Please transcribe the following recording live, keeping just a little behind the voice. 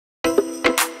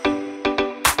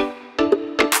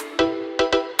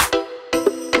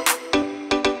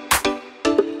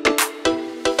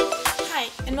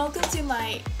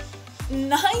my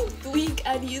 9th week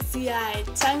at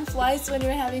UCI. Time flies when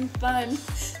you're having fun,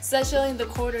 especially in the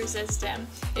quarter system.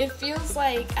 It feels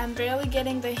like I'm barely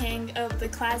getting the hang of the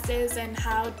classes and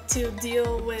how to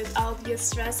deal with all the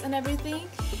stress and everything,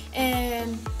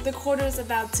 and the quarter is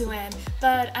about to end.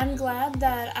 But I'm glad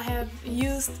that I have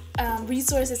used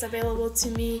resources available to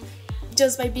me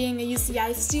just by being a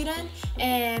UCI student,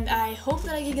 and I hope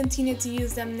that I can continue to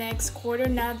use them next quarter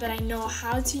now that I know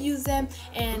how to use them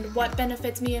and what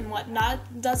benefits me and what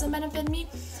doesn't benefit me.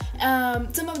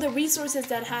 Some of the resources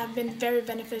that have been very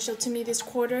beneficial to me this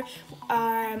quarter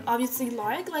are obviously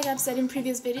LARC, like I've said in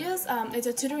previous videos. It's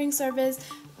a tutoring service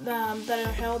that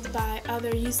are held by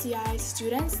other UCI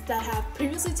students that have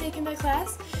previously taken the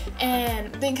class,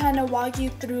 and they kind of walk you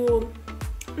through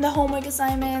the homework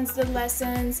assignments, the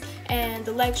lessons, and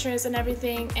the lectures and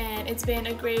everything, and it's been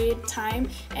a great time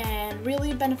and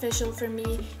really beneficial for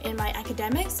me in my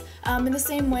academics. In the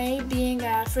same way, being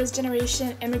a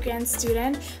first-generation immigrant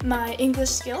student, my English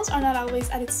skills are not always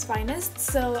at its finest,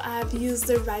 so I've used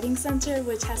the writing center,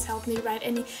 which has helped me write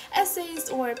any essays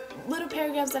or little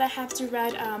paragraphs that I have to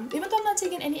write. Even though I'm not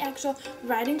taking any actual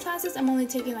writing classes, I'm only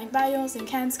taking like bios and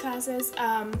cans classes.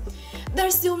 There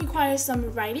still requires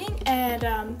some writing, and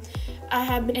I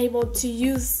have been able to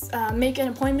make an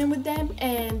appointment with them,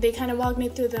 and they kind of walk me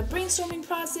through the brainstorming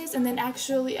process and then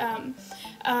actually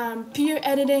peer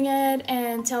editing it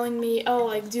and telling me, oh,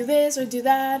 like do this or do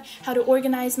that, how to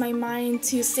organize my mind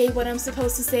to say what I'm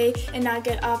supposed to say and not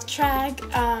get off track.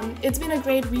 It's been a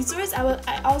great resource.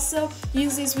 I also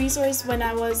used this resource when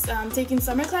I was taking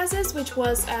summer classes, which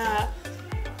was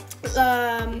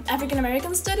African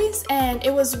American studies, and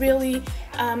it was really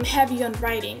heavy on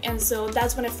writing, and so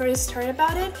that's when I first heard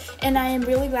about it, and I am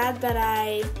really glad that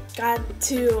I got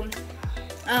to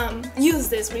use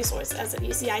this resource as a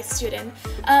UCI student.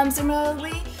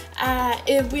 Similarly,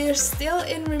 if we're still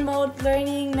in remote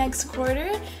learning next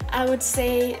quarter, I would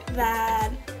say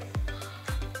that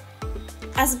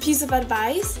as a piece of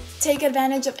advice, take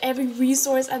advantage of every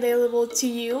resource available to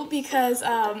you, because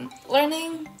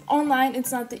learning online,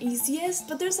 it's not the easiest,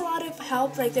 but there's a lot of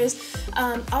help. Like there's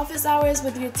office hours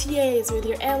with your TAs, with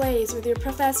your LAs, with your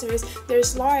professors.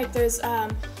 There's LARC, there's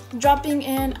dropping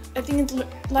in, I think it's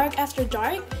LARC after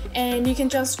dark, and you can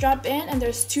just drop in and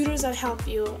there's tutors that help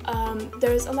you.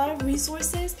 There's a lot of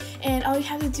resources, and all you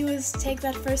have to do is take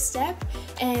that first step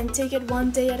and take it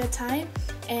one day at a time,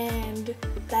 and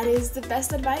that is the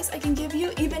best advice I can give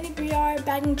you. Even if we are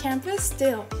back on campus,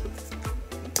 still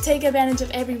take advantage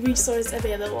of every resource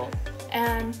available.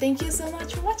 And thank you so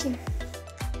much for watching.